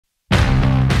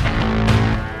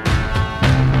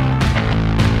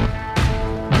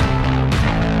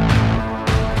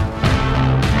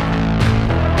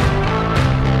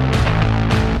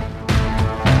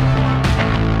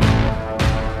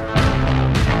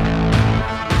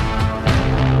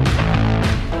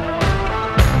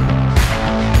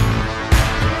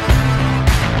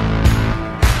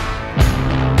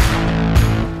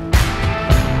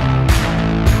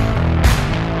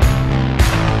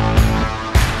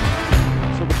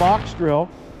box drill,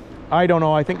 I don't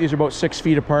know, I think these are about 6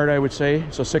 feet apart, I would say,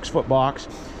 so 6-foot box.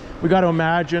 We got to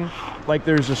imagine like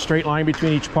there's a straight line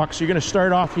between each puck. So you're going to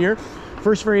start off here.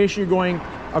 First variation, you're going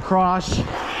across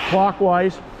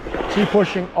clockwise. See,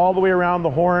 pushing all the way around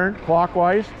the horn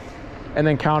clockwise and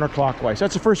then counterclockwise.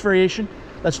 That's the first variation.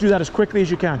 Let's do that as quickly as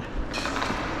you can.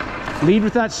 Lead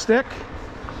with that stick.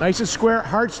 Nice and square.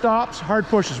 Hard stops, hard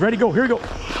pushes. Ready, go. Here we go.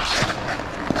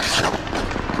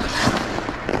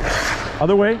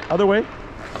 Other way, other way.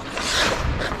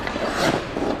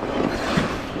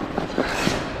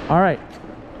 All right.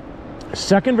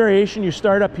 Second variation, you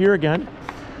start up here again.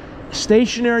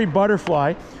 Stationary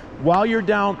butterfly. While you're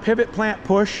down, pivot, plant,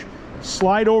 push,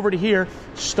 slide over to here,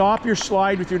 stop your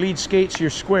slide with your lead skate so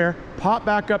you're square, pop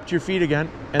back up to your feet again,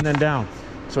 and then down.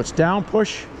 So it's down,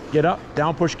 push, get up,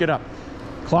 down, push, get up.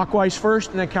 Clockwise first,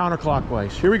 and then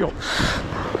counterclockwise. Here we go.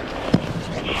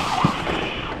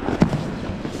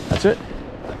 That's it.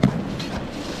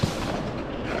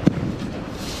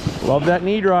 Love that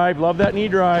knee drive, love that knee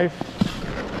drive.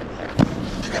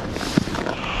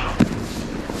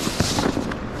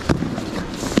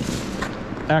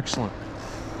 Excellent.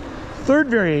 Third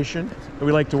variation that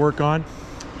we like to work on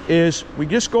is we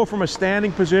just go from a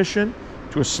standing position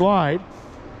to a slide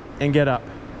and get up.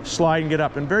 Slide and get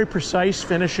up. And very precise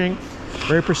finishing,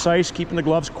 very precise, keeping the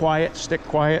gloves quiet, stick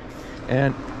quiet,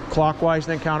 and clockwise,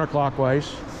 then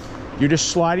counterclockwise. You're just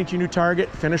sliding to your new target,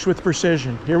 finish with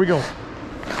precision. Here we go.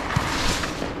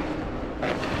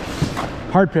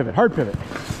 Hard pivot, hard pivot.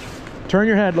 Turn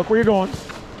your head, look where you're going.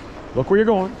 Look where you're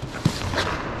going.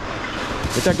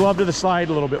 Get that glove to the side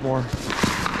a little bit more.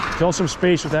 Fill some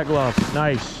space with that glove.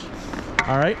 Nice.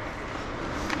 All right.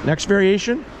 Next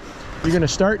variation, you're going to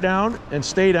start down and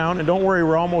stay down. And don't worry,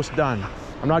 we're almost done.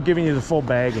 I'm not giving you the full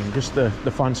bagging, just the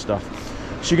fun stuff.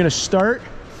 So you're going to start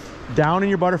down in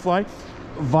your butterfly.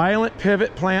 Violent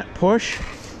pivot, plant, push.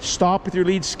 Stop with your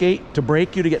lead skate to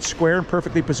break you to get square and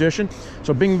perfectly positioned.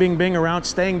 So bing, bing, bing around,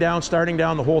 staying down, starting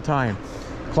down the whole time.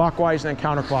 Clockwise and then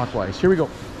counterclockwise. Here we go.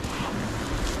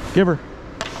 Give her.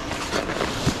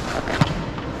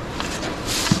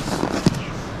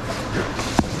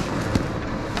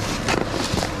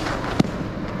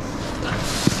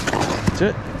 That's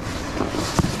it.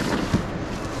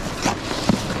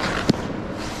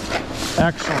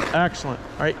 Excellent, excellent.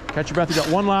 All right, catch your breath. You got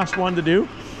one last one to do.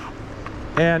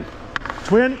 And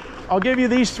twin, I'll give you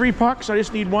these 3 pucks. I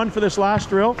just need one for this last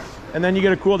drill, and then you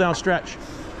get a cool down stretch.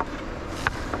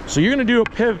 So you're going to do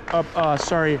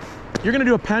you're going to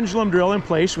do a pendulum drill in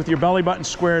place with your belly button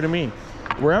square to me.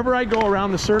 Wherever I go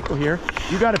around the circle here,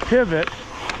 you got to pivot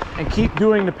and keep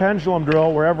doing the pendulum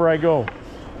drill wherever I go.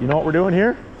 You know what we're doing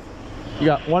here? You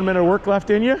got 1 minute of work left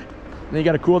in you, and then you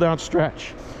got a cool down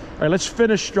stretch. All right, let's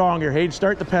finish strong here. Hayden,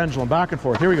 start the pendulum back and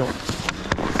forth. Here we go.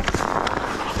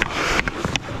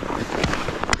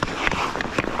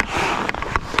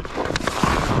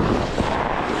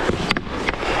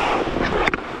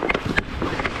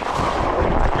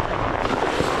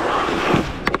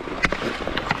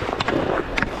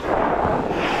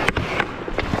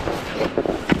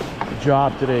 Good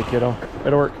job today, kiddo.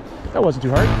 Better work. That wasn't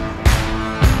too hard.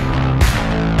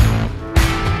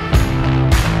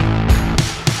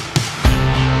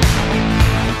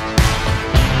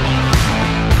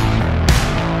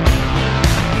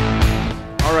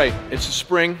 All right, it's the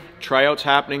spring. Tryouts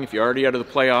happening. If you're already out of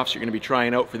the playoffs, you're going to be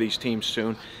trying out for these teams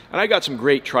soon. And I got some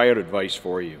great tryout advice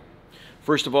for you.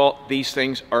 First of all, these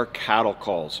things are cattle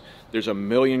calls. There's a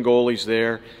million goalies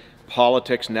there.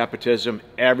 Politics, nepotism,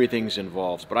 everything's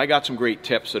involved. But I got some great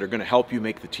tips that are going to help you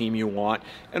make the team you want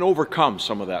and overcome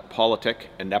some of that politic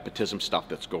and nepotism stuff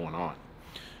that's going on.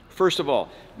 First of all,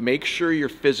 make sure you're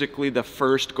physically the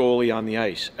first goalie on the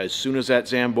ice. As soon as that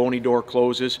Zamboni door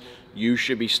closes, you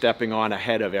should be stepping on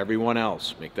ahead of everyone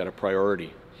else. Make that a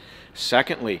priority.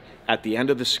 Secondly, at the end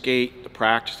of the skate, the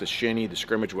practice, the shinny, the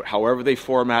scrimmage, however they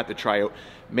format the tryout,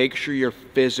 make sure you're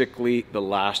physically the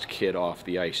last kid off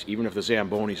the ice, even if the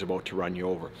Zamboni's about to run you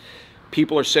over.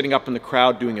 People are sitting up in the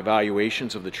crowd doing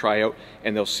evaluations of the tryout,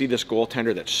 and they'll see this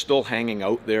goaltender that's still hanging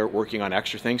out there working on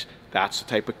extra things. That's the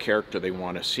type of character they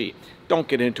want to see. Don't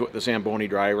get into it, the Zamboni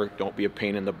driver. Don't be a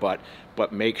pain in the butt,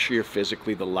 but make sure you're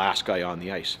physically the last guy on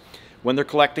the ice. When they're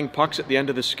collecting pucks at the end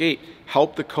of the skate,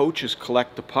 help the coaches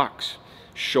collect the pucks.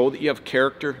 Show that you have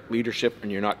character, leadership,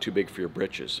 and you're not too big for your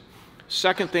britches.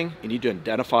 Second thing, you need to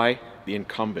identify the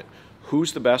incumbent.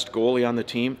 Who's the best goalie on the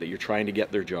team that you're trying to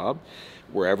get their job?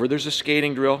 Wherever there's a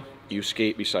skating drill, you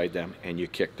skate beside them and you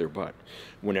kick their butt.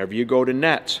 Whenever you go to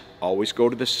nets, always go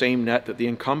to the same net that the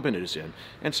incumbent is in.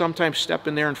 And sometimes step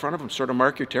in there in front of them, sort of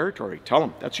mark your territory. Tell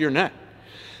them, that's your net.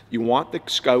 You want the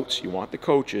scouts, you want the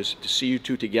coaches to see you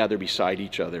two together beside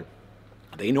each other.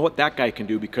 They know what that guy can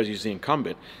do because he's the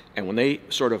incumbent, and when they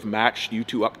sort of match you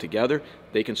two up together,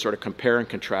 they can sort of compare and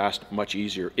contrast much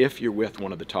easier if you're with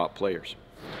one of the top players.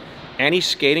 Any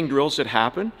skating drills that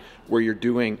happen where you're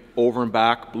doing over and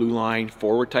back, blue line,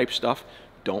 forward type stuff,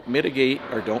 don't mitigate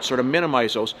or don't sort of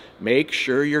minimize those. Make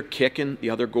sure you're kicking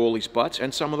the other goalies' butts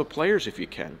and some of the players if you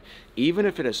can. Even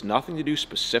if it has nothing to do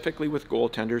specifically with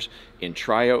goaltenders, in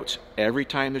tryouts, every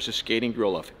time there's a skating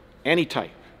drill of any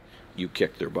type, you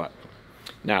kick their butt.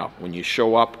 Now, when you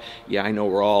show up, yeah, I know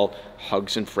we're all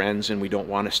hugs and friends and we don't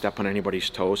want to step on anybody's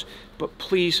toes, but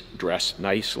please dress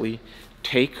nicely.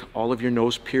 Take all of your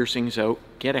nose piercings out,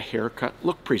 get a haircut,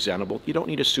 look presentable. You don't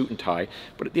need a suit and tie,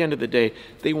 but at the end of the day,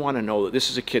 they want to know that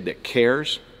this is a kid that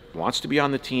cares, wants to be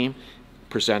on the team,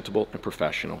 presentable and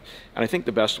professional. And I think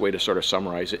the best way to sort of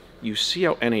summarize it, you see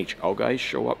how NHL guys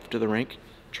show up to the rink,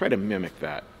 try to mimic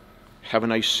that. Have a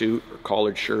nice suit or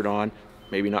collared shirt on,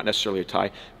 maybe not necessarily a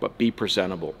tie, but be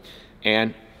presentable.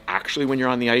 And actually when you're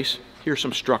on the ice, here's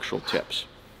some structural tips.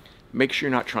 Make sure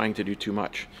you're not trying to do too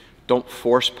much. Don't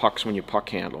force pucks when you puck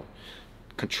handle.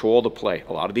 Control the play.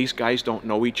 A lot of these guys don't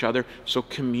know each other, so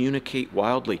communicate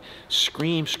wildly.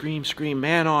 Scream, scream, scream,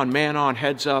 man on,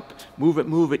 heads up, move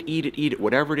it, eat it,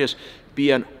 whatever it is.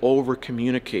 Be an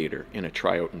over-communicator in a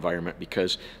tryout environment,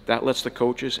 because that lets the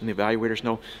coaches and the evaluators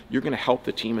know you're going to help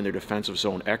the team in their defensive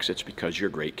zone exits because you're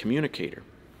a great communicator.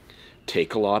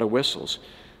 Take a lot of whistles.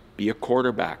 Be a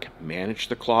quarterback. Manage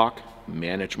the clock,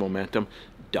 manage momentum,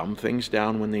 dumb things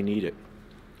down when they need it.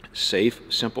 Safe,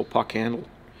 simple puck handle.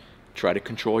 Try to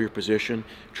control your position.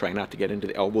 Try not to get into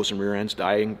the elbows and rear ends,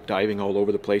 diving all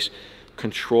over the place.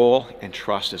 Control and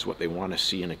trust is what they want to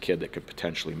see in a kid that could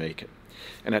potentially make it.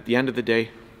 And at the end of the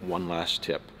day, one last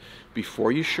tip.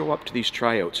 Before you show up to these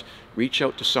tryouts, reach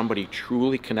out to somebody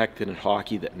truly connected in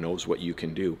hockey that knows what you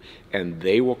can do, and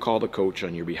they will call the coach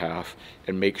on your behalf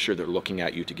and make sure they're looking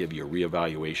at you to give you a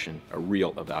reevaluation, a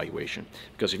real evaluation.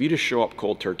 Because if you just show up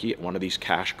cold turkey at one of these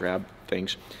cash grab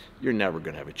things, you're never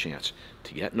going to have a chance.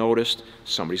 To get noticed,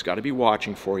 somebody's got to be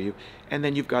watching for you, and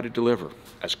then you've got to deliver.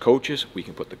 As coaches, we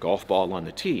can put the golf ball on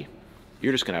the tee.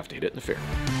 You're just going to have to hit it in the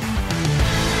fairway.